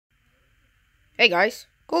Hey guys,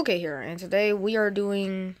 Cool here, and today we are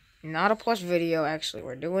doing not a plush video. Actually,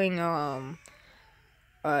 we're doing a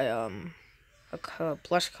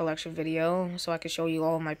plush collection video, so I can show you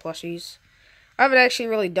all of my plushies. I haven't actually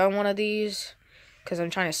really done one of these because I'm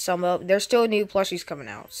trying to sum up. There's still new plushies coming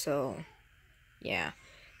out, so yeah.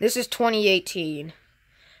 This is 2018,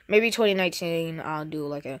 maybe 2019. I'll do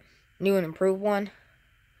like a new and improved one.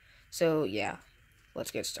 So yeah, let's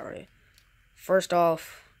get started. First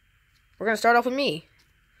off, we're gonna start off with me.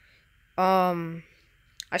 I'm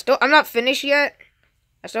not finished yet.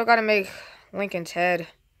 I still gotta make Lincoln's head.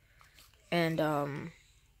 And,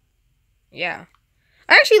 yeah.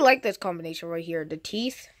 I actually like this combination right here. The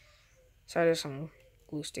teeth. Sorry, there's some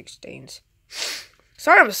glue stick stains.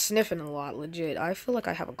 Sorry, I'm sniffing a lot, legit. I feel like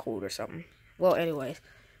I have a cold or something. Well, anyways.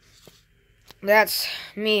 That's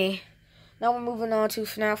me. Now we're moving on to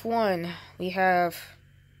FNAF 1. We have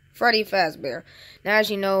Freddy Fazbear. Now,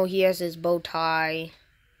 as you know, he has his bow tie,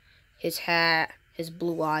 his hat, his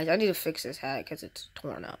blue eyes. I need to fix this hat because it's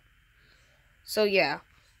torn up. So, yeah.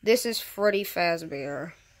 This is Freddy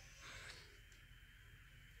Fazbear.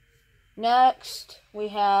 Next, we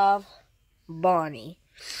have Bonnie.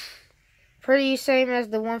 Pretty same as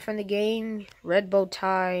the one from the game. Red bow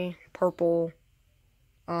tie, purple.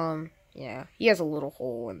 Yeah. He has a little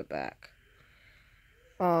hole in the back.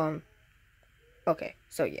 Okay.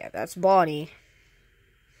 So, yeah, that's Bonnie.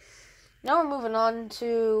 Now we're moving on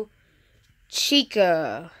to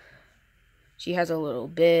Chica. She has a little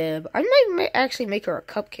bib. I might actually make her a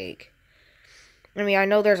cupcake. I mean, I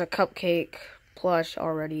know there's a cupcake plush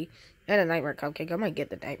already. And a nightmare cupcake. I might get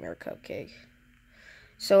the nightmare cupcake.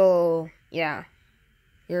 So, yeah.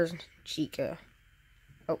 Here's Chica.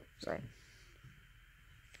 Oh, sorry.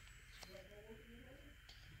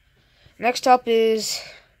 Next up is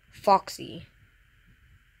Foxy.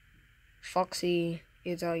 Foxy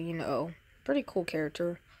is pretty cool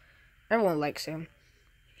character. Everyone likes him.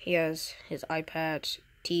 He has his eye patch,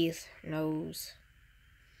 teeth, nose.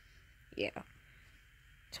 Yeah.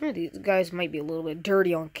 Some of these guys might be a little bit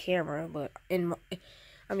dirty on camera, but I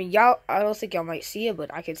don't think y'all might see it,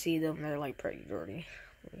 but I can see them. They're like pretty dirty.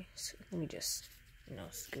 Let me just,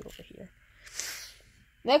 scoot over here.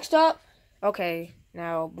 Next up, okay.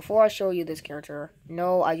 Now, before I show you this character,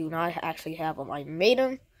 no, I do not actually have him. I made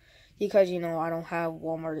him because I don't have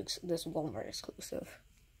this Walmart exclusive.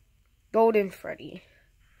 Golden Freddy.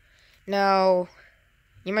 Now,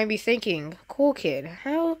 you might be thinking, cool kid,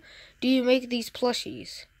 how do you make these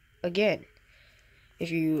plushies? Again, if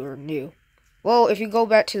you are new. Well, if you go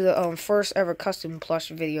back to the first ever custom plush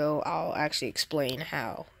video, I'll actually explain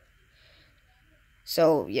how.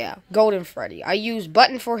 So, yeah, Golden Freddy. I use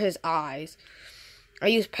button for his eyes. I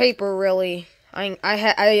use paper, really.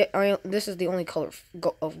 This is the only color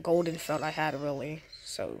of golden felt I had, really.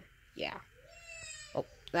 So, yeah. Oh,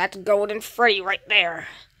 that's Golden Freddy right there.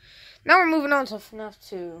 Now we're moving on to FNAF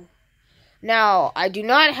 2. Now, I do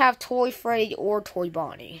not have Toy Freddy or Toy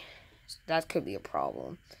Bonnie. That could be a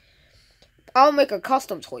problem. I'll make a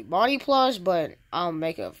custom Toy Bonnie plush, but I'll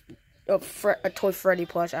make a Toy Freddy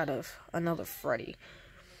plush out of another Freddy.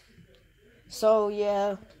 So,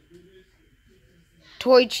 yeah.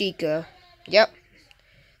 Toy Chica. Yep.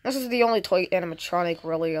 This is the only toy animatronic,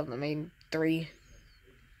 really, of the main three.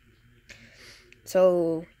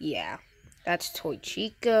 So, yeah. That's Toy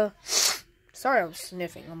Chica. Sorry, I'm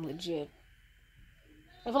sniffing. I'm legit.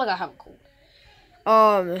 I feel like I have a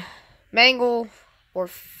cold. Mangle or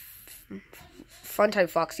Fun-type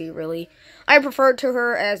Foxy, really. I prefer to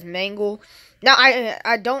her as Mangle. Now,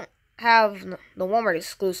 I don't have the Walmart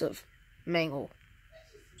exclusive Mangle.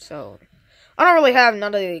 So, I don't really have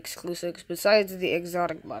none of the exclusives besides the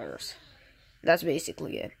exotic butters. That's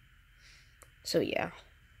basically it. So, yeah.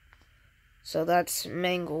 So that's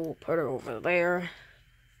Mangle. We'll put her over there.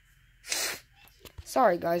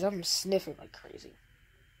 Sorry, guys. I'm sniffing like crazy.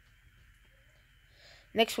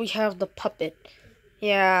 Next, we have the puppet.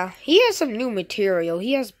 Yeah, he has some new material.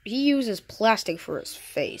 He uses plastic for his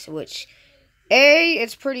face, which A,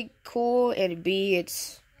 it's pretty cool, and B,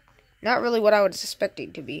 it's not really what I would expect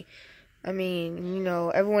it to be. I mean,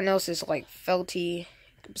 everyone else is like felty,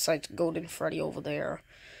 besides Golden Freddy over there.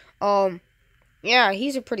 Yeah,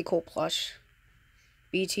 he's a pretty cool plush.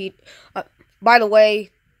 BT. By the way,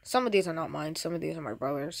 some of these are not mine. Some of these are my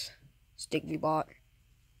brother's. Stickby bought.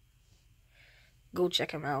 Go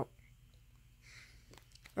check him out.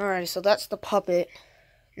 Alright, so that's the puppet.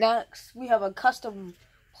 Next, we have a custom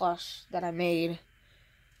plush that I made.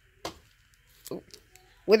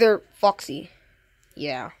 Wither Foxy.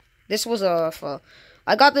 Yeah. This was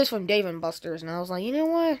I got this from Dave & Buster's, and I was like, you know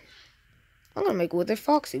what? I'm gonna make Wither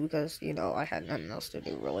Foxy because, I had nothing else to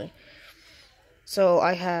do, really. So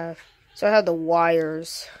I have the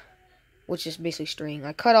wires, which is basically string.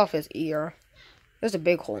 I cut off his ear. There's a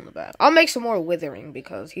big hole in the back. I'll make some more withering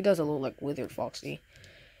because he doesn't look like Withered Foxy.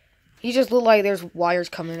 He just looked like there's wires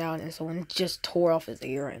coming out and someone just tore off his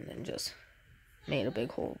ear and then just made a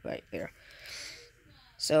big hole right there.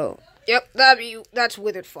 So, yep, that's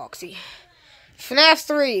Withered Foxy. FNAF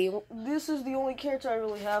 3. This is the only character I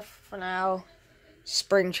really have for now.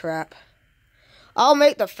 Springtrap. I'll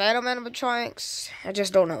make the Phantom animatronics. I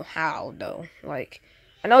just don't know how, though. Like,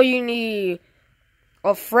 I know you need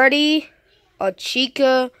a Freddy, a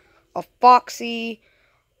Chica, a Foxy,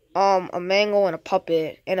 a Mangle, and a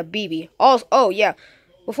Puppet, and a BB. Also, oh, yeah.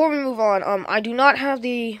 Before we move on, I do not have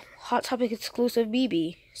the Hot Topic exclusive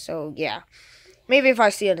BB. So, yeah. Maybe if I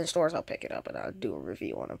see it in stores, I'll pick it up and I'll do a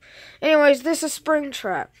review on them. Anyways, this is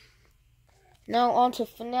Springtrap. Now, on to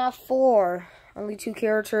FNAF 4. Only 2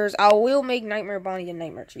 characters. I will make Nightmare Bonnie and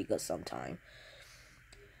Nightmare Chica sometime.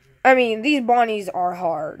 I mean, these Bonnies are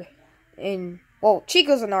hard. Well,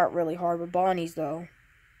 Chica's are not really hard, but Bonnies, though.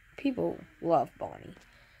 People love Bonnie.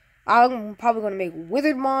 I'm probably going to make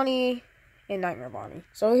Withered Bonnie and Nightmare Bonnie.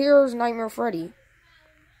 So here's Nightmare Freddy.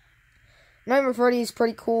 Nightmare Freddy is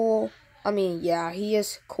pretty cool. I mean, yeah, he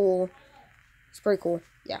is cool. It's pretty cool.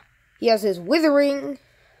 Yeah. He has his withering.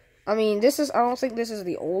 I mean, I don't think this is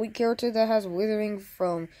the only character that has withering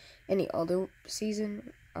from any other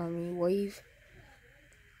season. I mean, wave.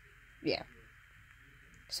 Yeah.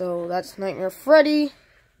 So, that's Nightmare Freddy.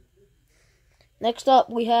 Next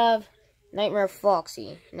up, we have Nightmare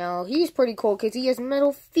Foxy. Now, he's pretty cool because he has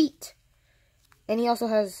metal feet. And they also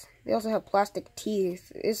have plastic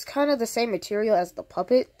teeth. It's kind of the same material as the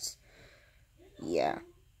puppets. Yeah.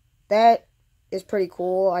 That is pretty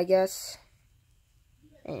cool, I guess.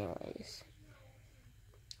 Anyways.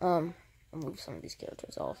 I'll move some of these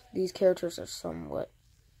characters off. These characters are somewhat,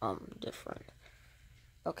 different.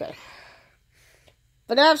 Okay.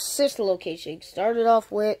 FNAF's sister location started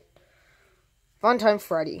off with Funtime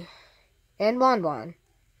Freddy and Bonbon.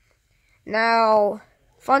 Now,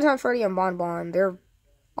 Funtime Freddy and Bonbon, they're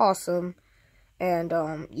awesome. And,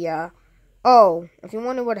 yeah. Oh, if you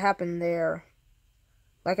wonder what happened there,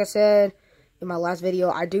 like I said in my last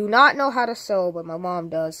video, I do not know how to sew, but my mom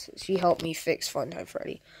does. She helped me fix Funtime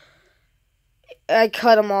Freddy. I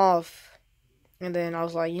cut them off, and then I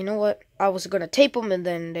was like, you know what? I was going to tape them, and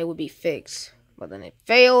then they would be fixed. But then it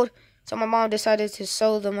failed, so my mom decided to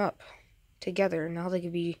sew them up together, and now they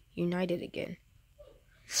could be united again.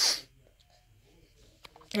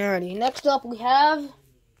 Alrighty, next up we have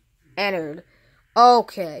Entered.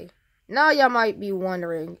 Okay, now y'all might be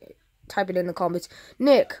wondering, type it in the comments,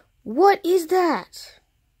 Nick, what is that?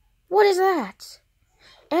 What is that?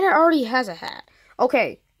 Entered already has a hat.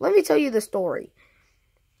 Okay, let me tell you the story.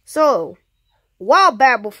 So, a while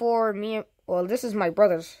back before this is my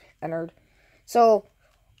brother's Entered. So,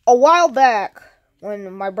 a while back,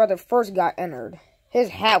 when my brother first got Entered, his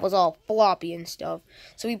hat was all floppy and stuff.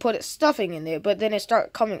 So we put stuffing in there, but then it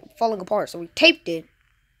started falling apart. So we taped it.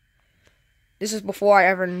 This is before I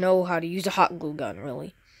ever know how to use a hot glue gun,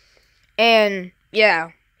 really. And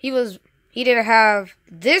yeah, he didn't have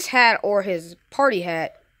this hat or his party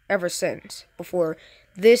hat ever since. Before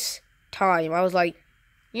this time, I was like,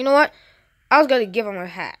 you know what? I was gonna give him a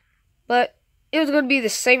hat, but it was gonna be the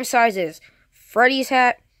same size as Freddy's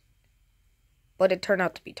hat, but it turned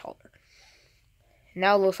out to be taller.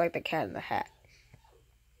 Now it looks like the cat in the hat.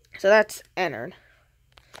 So that's Entered.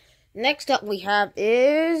 Next up we have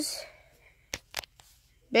is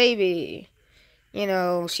Baby. You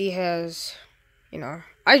know, she has,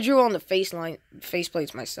 I drew on the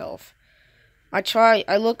faceplates myself. I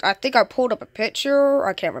think I pulled up a picture,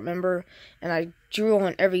 I can't remember, and I drew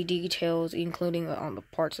on every details, including on the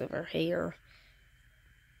parts of her hair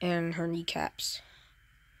and her kneecaps.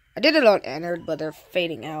 I did it on Entered, but they're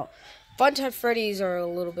fading out. Funtime Freddy's are a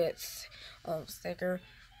little bit thicker.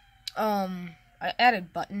 I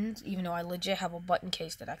added buttons, even though I legit have a button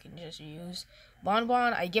case that I can just use.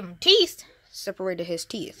 Bonbon, I give him teeth, separated his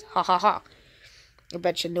teeth. Ha ha ha. I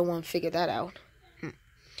bet you no one figured that out.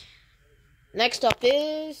 Next up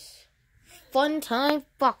is Funtime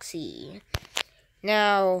Foxy.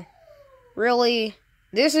 Now, really,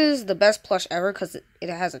 this is the best plush ever because it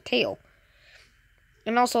has a tail.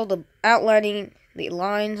 And also the outlining, the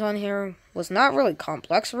lines on here was not really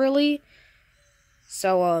complex, really.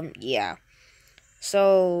 So, yeah.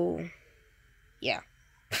 So, yeah.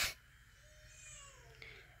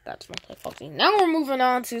 That's Funtime Foxy. Now we're moving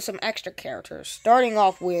on to some extra characters. Starting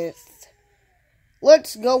off with,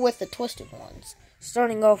 let's go with the twisted ones.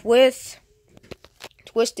 Starting off with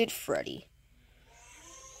Twisted Freddy.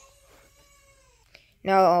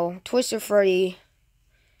 Now, Twisted Freddy,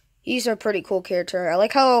 he's a pretty cool character. I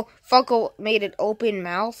like how Funko made an open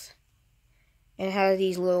mouth and had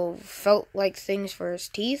these little felt-like things for his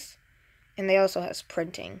teeth. And they also has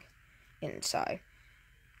printing inside.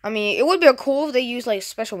 I mean, it would be cool if they used like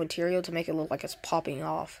special material to make it look like it's popping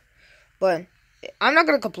off. But I'm not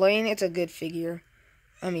gonna complain. It's a good figure.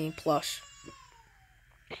 I mean, plush.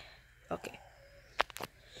 Okay.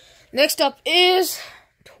 Next up is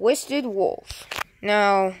Twisted Wolf.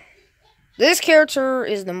 Now, this character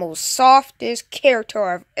is the most softest character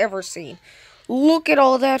I've ever seen. Look at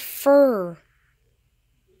all that fur.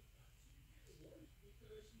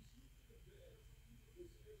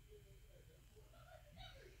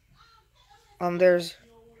 There's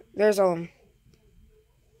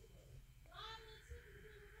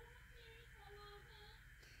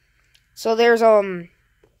So there's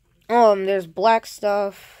black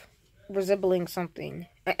stuff resembling something,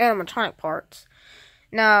 animatronic parts.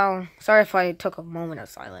 Now, sorry if I took a moment of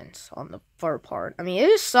silence on the fur part. I mean, it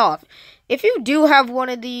is soft. If you do have one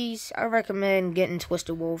of these, I recommend getting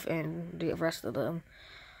Twisted Wolf and the rest of them.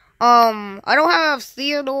 I don't have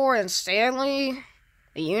Theodore and Stanley,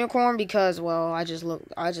 the unicorn, because, well, I just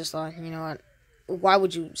thought, you know what, why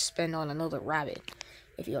would you spend on another rabbit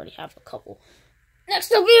if you already have a couple?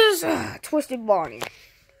 Next up is Twisted Bonnie.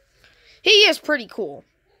 He is pretty cool.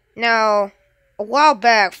 Now, a while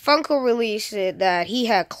back, Funko released it that he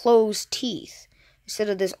had closed teeth instead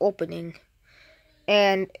of this opening.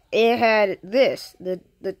 And it had this, the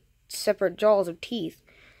separate jaws of teeth.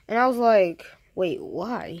 And I was like, wait,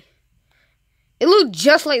 why? It looked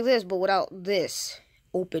just like this, but without this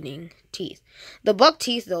opening teeth. The buck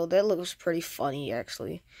teeth, though, that looks pretty funny,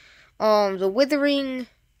 actually. The withering,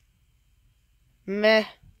 meh.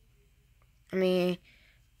 I mean,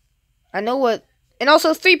 I know what. And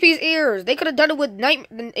also 3-piece ears. They could have done it with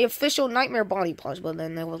the official Nightmare Bonnie plush, but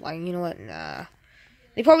then they were like, you know what, nah.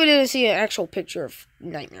 They probably didn't see an actual picture of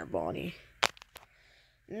Nightmare Bonnie.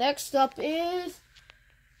 Next up is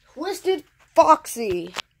Twisted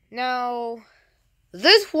Foxy. Now,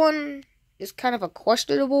 this one is kind of a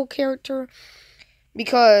questionable character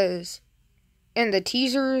because in the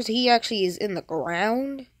teasers, he actually is in the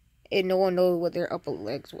ground. And no one knows what their upper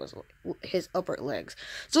legs was, his upper legs.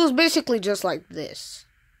 So it's basically just like this.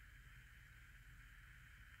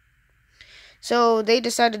 So they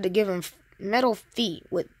decided to give him metal feet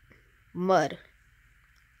with mud,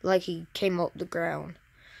 like he came up the ground.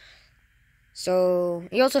 So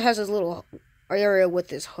he also has his little area with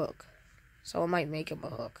his hook. So I might make him a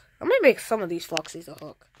hook. I might make some of these Foxies a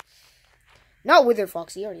hook. Not Wither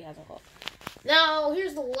Foxy, he already has a hook. Now,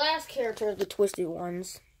 here's the last character of the Twisted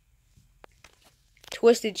ones.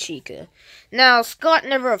 Twisted Chica. Now, Scott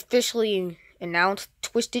never officially announced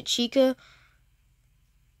Twisted Chica,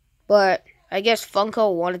 but I guess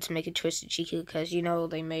Funko wanted to make a Twisted Chica because, you know,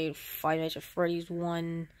 they made Five Nights at Freddy's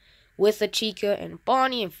one with a Chica and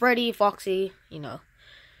Bonnie and Freddy, Foxy, you know.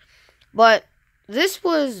 But this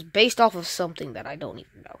was based off of something that I don't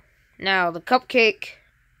even know. Now, the cupcake,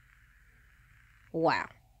 wow.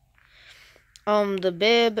 The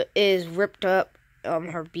bib is ripped up,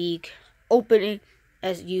 her beak opening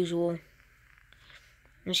as usual.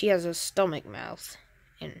 And she has a stomach mouth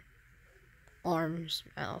and arms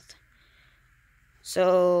mouth.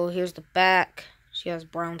 So here's the back. She has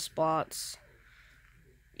brown spots.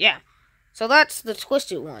 Yeah. So that's the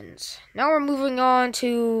Twisted ones. Now we're moving on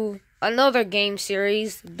to another game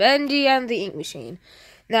series, Bendy and the Ink Machine.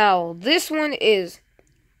 Now, this one is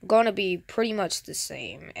gonna be pretty much the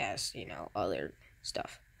same as, you know, other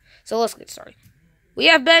stuff. So let's get started. We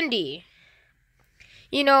have Bendy.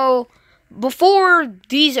 You know, before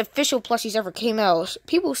these official plushies ever came out,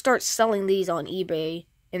 people start selling these on eBay,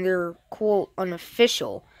 and they're, quote,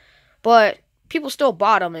 unofficial. But people still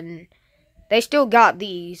bought them, and they still got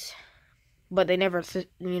these, but they never,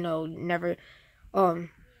 never,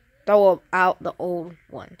 throw out the old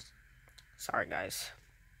ones. Sorry, guys.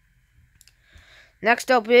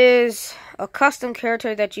 Next up is a custom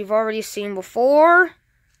character that you've already seen before,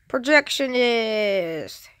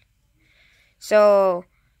 Projectionist. So,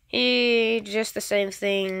 he just the same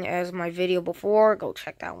thing as my video before. Go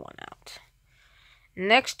check that one out.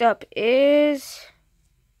 Next up is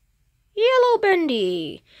Yellow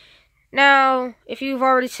Bendy. Now, if you've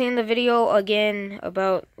already seen the video again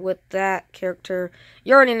about with that character,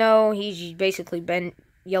 you already know he's basically Bendy,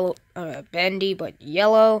 but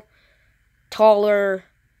yellow, taller.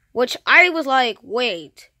 Which I was like,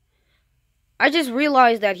 wait. I just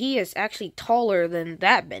realized that he is actually taller than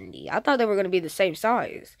that Bendy. I thought they were going to be the same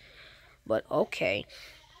size. But, okay.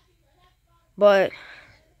 But,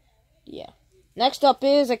 yeah. Next up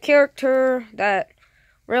is a character that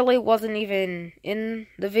really wasn't even in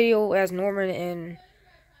the video as Norman and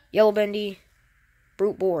Yellow Bendy.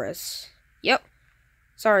 Brute Boris. Yep.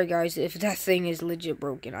 Sorry guys, if that thing is legit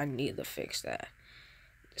broken, I need to fix that.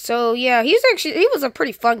 So yeah, he was a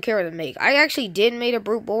pretty fun character to make. I actually did make a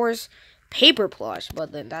Brute Boris paper plush,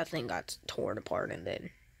 but then that thing got torn apart and then,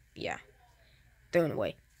 yeah, thrown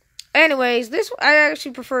away. Anyways, I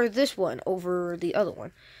actually prefer this one over the other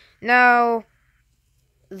one. Now,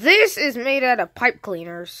 this is made out of pipe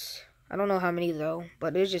cleaners. I don't know how many though,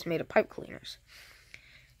 but it's just made of pipe cleaners.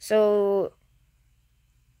 So,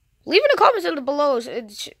 leave in the comments below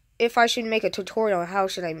if I should make a tutorial on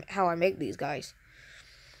how I make these guys.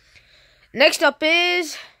 Next up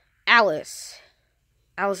is Alice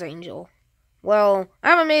Angel. Well, I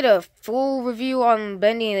haven't made a full review on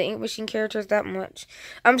Bendy and the Ink Machine characters that much.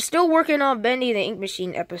 I'm still working on Bendy and the Ink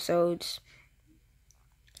Machine episodes.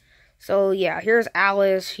 So yeah, here's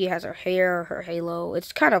Alice. She has her hair, her halo.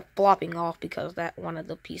 It's kind of flopping off because that one of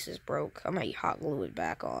the pieces broke. I might hot glue it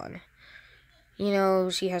back on. You know,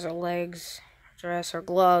 she has her legs, her dress, her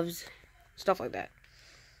gloves, stuff like that.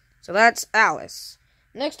 So that's Alice.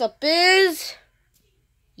 Next up is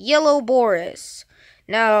Yellow Boris.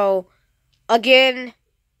 Now, again,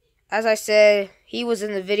 as I said, he was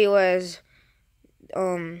in the video as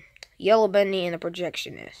Yellow Bendy and the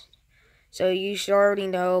Projectionist. So you should already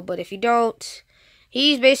know, but if you don't,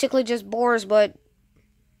 he's basically just Boris, but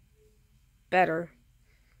better.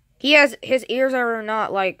 His ears are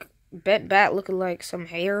not like bent back looking like some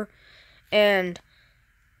hair, and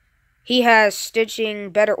he has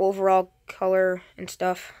stitching, better overall color and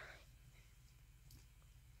stuff.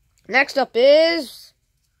 Next up is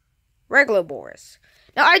regular Boris.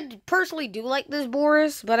 Now, I personally do like this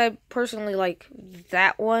Boris, but I personally like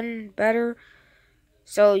that one better.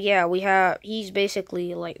 So, yeah, he's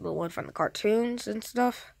basically like the one from the cartoons and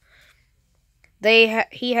stuff.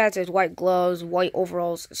 He has his white gloves, white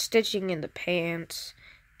overalls, stitching in the pants,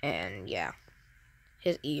 and yeah,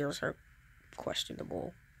 his ears are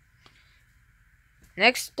questionable.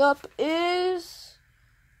 Next up is,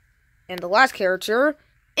 and the last character,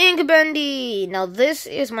 Ink Bendy. Now, this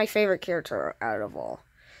is my favorite character out of all.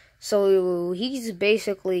 So, he's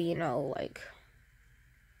basically, you know, like,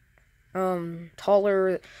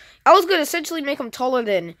 taller. I was gonna essentially make him taller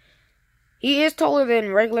than, he is taller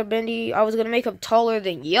than regular Bendy. I was gonna make him taller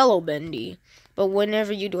than Yellow Bendy. But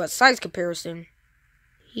whenever you do a size comparison,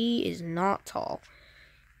 he is not tall.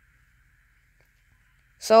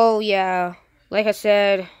 So, yeah, like I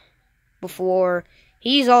said before,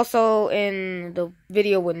 he's also in the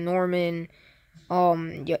video with Norman,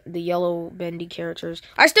 the Yellow Bendy characters.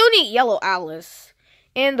 I still need Yellow Alice,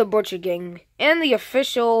 and the Butcher Gang, and the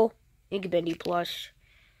official Ink Bendy plush.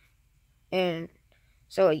 And,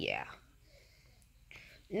 so yeah.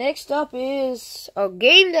 Next up is a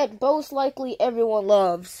game that most likely everyone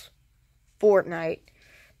loves, Fortnite.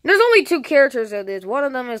 There's only 2 characters in this. One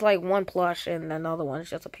of them is like one plush, and another one is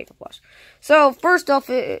just a paper plush. So, first off,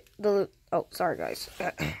 oh, sorry guys.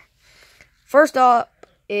 First up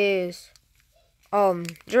is,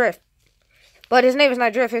 Drift. But his name is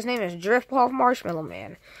not Drift, his name is Drift Puff Marshmallow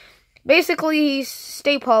Man. Basically, he's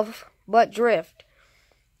Stay Puff, but Drift.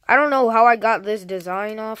 I don't know how I got this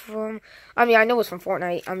design off of him. I mean, I know it's from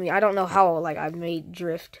Fortnite. I mean, I don't know how, like, I made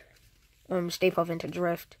Drift, Stay Puff into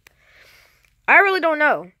Drift. I really don't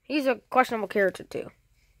know. He's a questionable character, too.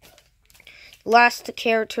 Last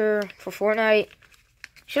character for Fortnite.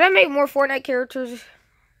 Should I make more Fortnite characters?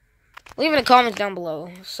 Leave in the comments down below.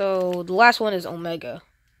 So, the last one is Omega.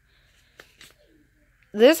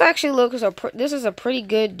 This actually looks, this is a pretty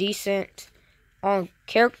good, decent,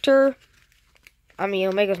 character. I mean,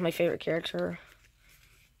 Omega's my favorite character.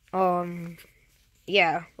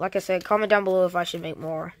 Yeah, like I said, comment down below if I should make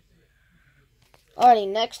more.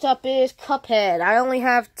 Alrighty, next up is Cuphead. I only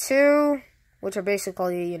have 2, which are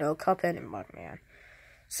basically, you know, Cuphead and Mugman.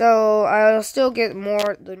 So, I'll still get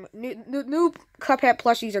more. The new Cuphead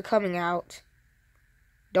plushies are coming out.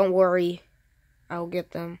 Don't worry. I'll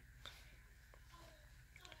get them.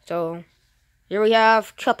 So, here we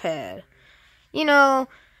have Cuphead. You know,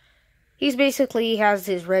 he has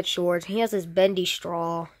his red shorts. He has his bendy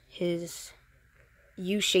straw, his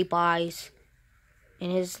U-shaped eyes,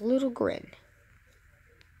 and his little grin.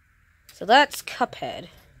 So that's Cuphead.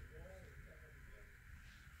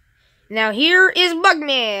 Now here is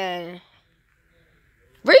Mugman.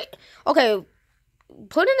 Right? Okay,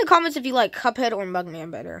 put in the comments if you like Cuphead or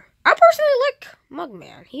Mugman better. I personally like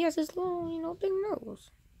Mugman. He has his little, you know, big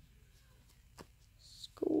nose.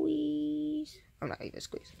 Squeeze. I'm not even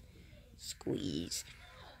squeeze. Squeeze.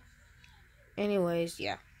 Anyways,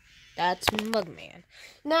 yeah. That's Mugman.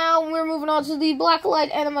 Now we're moving on to the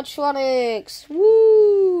blacklight animatronics.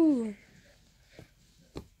 Woo!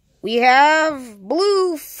 We have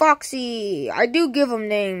Blue Foxy. I do give them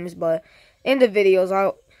names, but in the videos,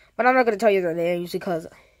 but I'm not gonna tell you their names because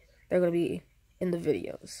they're gonna be in the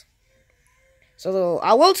videos. So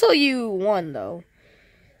I will tell you one though.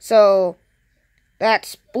 So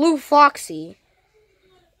that's Blue Foxy.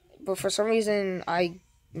 But for some reason, I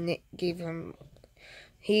gave him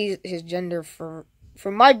his gender for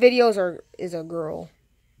my videos is a girl.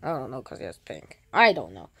 I don't know because he has pink. I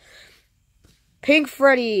don't know. Pink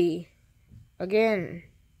Freddy. Again,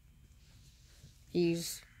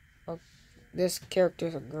 this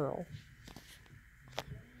character's a girl.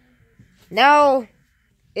 Now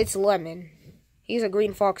it's Lemon. He's a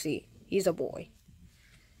green foxy. He's a boy.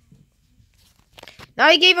 Now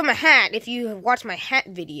I gave him a hat. If you watched my hat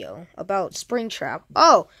video about Springtrap.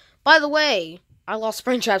 Oh, by the way, I lost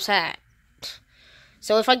Springtrap's hat.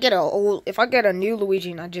 So if I get a new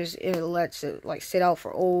Luigi and it lets it like sit out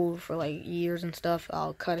for like years and stuff,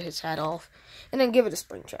 I'll cut his hat off and then give it to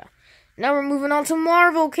Springtrap. Now we're moving on to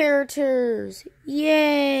Marvel characters.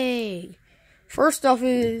 Yay! First off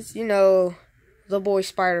is, the boy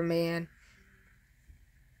Spider-Man.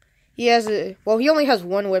 He only has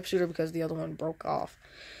one web shooter because the other one broke off.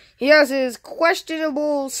 He has his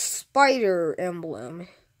questionable spider emblem.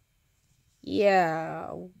 Yeah.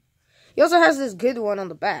 He also has this good one on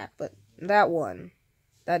the back, but that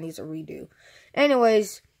needs a redo.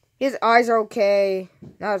 Anyways, his eyes are okay.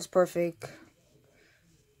 Not as perfect.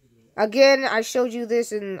 Again, I showed you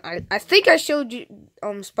this, and I think I showed you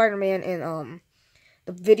Spider-Man in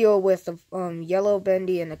the video with the yellow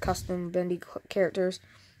Bendy and the custom Bendy characters.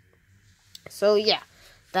 So yeah,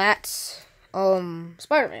 that's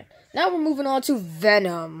Spider-Man. Now we're moving on to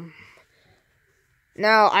Venom.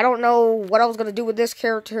 Now I don't know what I was gonna do with this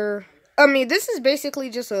character. I mean, this is basically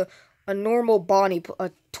just a normal Bonnie,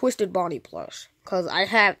 a twisted Bonnie plush. Cause I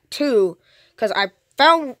have two. Cause I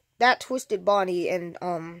found that twisted Bonnie in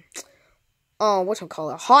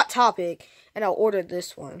Hot Topic, and I ordered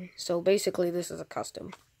this one. So basically, this is a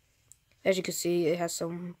custom. As you can see, it has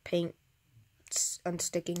some paint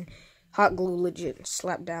unsticking, hot glue legit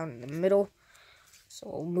slapped down in the middle. So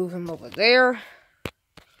we'll move him over there.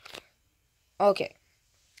 Okay.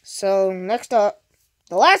 So next up,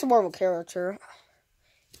 the last Marvel character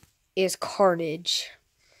is Carnage.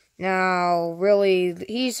 Now, really,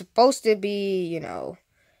 he's supposed to be,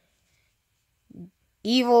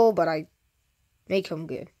 evil, but I make him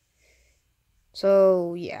good.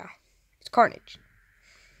 So, yeah, it's Carnage.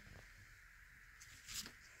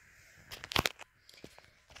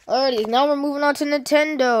 Alrighty, now we're moving on to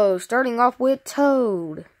Nintendo, starting off with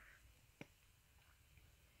Toad.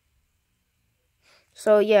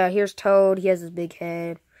 So, yeah, here's Toad. He has his big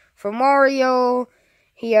head. For Mario,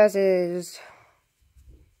 he has his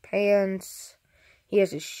pants. He has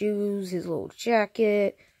his shoes, his little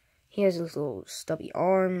jacket. He has his little stubby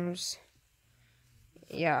arms.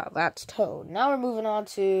 Yeah, that's Toad. Now we're moving on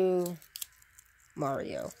to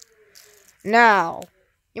Mario. Now,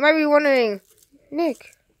 you might be wondering,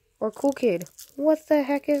 Nick, or Cool Kid, what the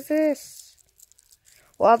heck is this?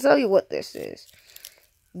 Well, I'll tell you what this is.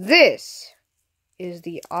 This is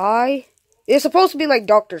the eye. It's supposed to be like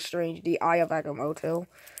Doctor Strange, the Eye of Agamotto.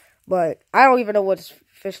 But I don't even know what it's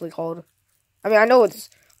officially called. I mean, I know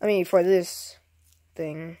for this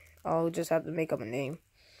thing, I'll just have to make up a name.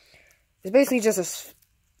 It's basically just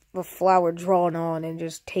a flower drawn on and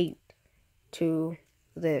just taped to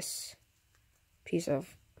this piece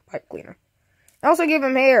of pipe cleaner. I also give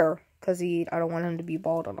him hair, because I don't want him to be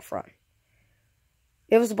bald on the front.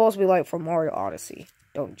 It was supposed to be like from Mario Odyssey.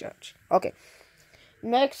 Don't judge. Okay.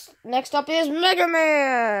 Next up is Mega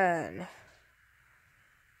Man!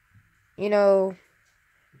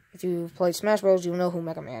 If you've played Smash Bros., you know who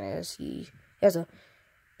Mega Man is. He has a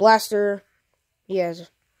blaster.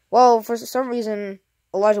 For some reason,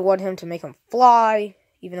 Elijah wanted him to make him fly,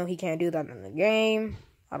 even though he can't do that in the game.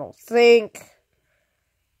 I don't think.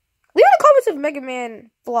 Leave in the comments if Mega Man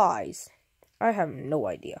flies. I have no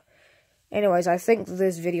idea. Anyways, I think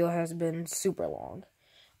this video has been super long.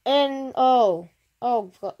 And, oh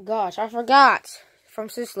gosh, I forgot. From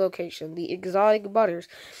Sis Location, the Exotic Butters.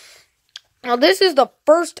 Now, this is the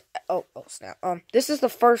first, this is the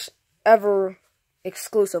first ever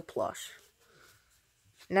exclusive plush.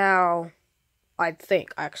 Now, I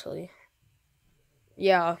think, actually.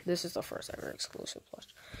 Yeah, this is the first ever exclusive plush.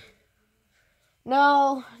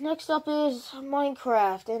 Now, next up is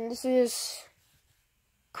Minecraft, and this is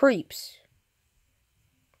Creeps.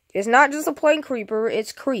 It's not just a plain creeper,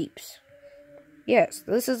 it's Creeps. Yes,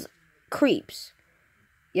 this is Creeps.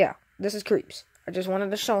 Yeah, this is Creeps. I just wanted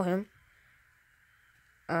to show him.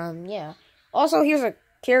 Yeah. Also, here's a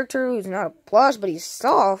character who's not a plush, but he's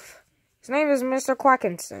soft. His name is Mr.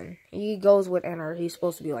 Quackinson. He goes with Enter. He's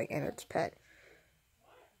supposed to be like Enter's pet.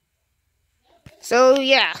 So,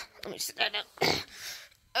 yeah. Let me sit that down.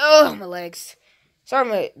 Oh, my legs.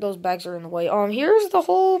 Sorry, those bags are in the way. Here's the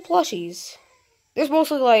whole plushies. There's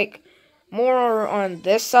mostly, like, more on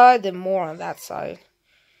this side than more on that side.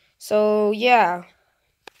 So, yeah.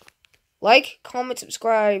 Like, comment,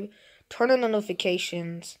 subscribe, turn on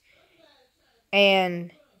notifications,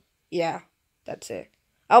 and, yeah, that's it.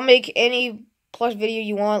 I'll make any plush video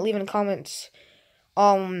you want, leave in the comments.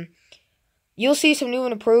 You'll see some new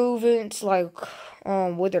improvements, like,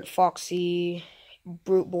 Withered Foxy,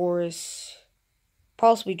 Brute Boris,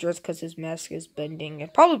 possibly just because his mask is bending,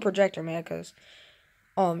 and probably Projector Man, because,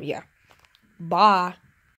 yeah. Bye.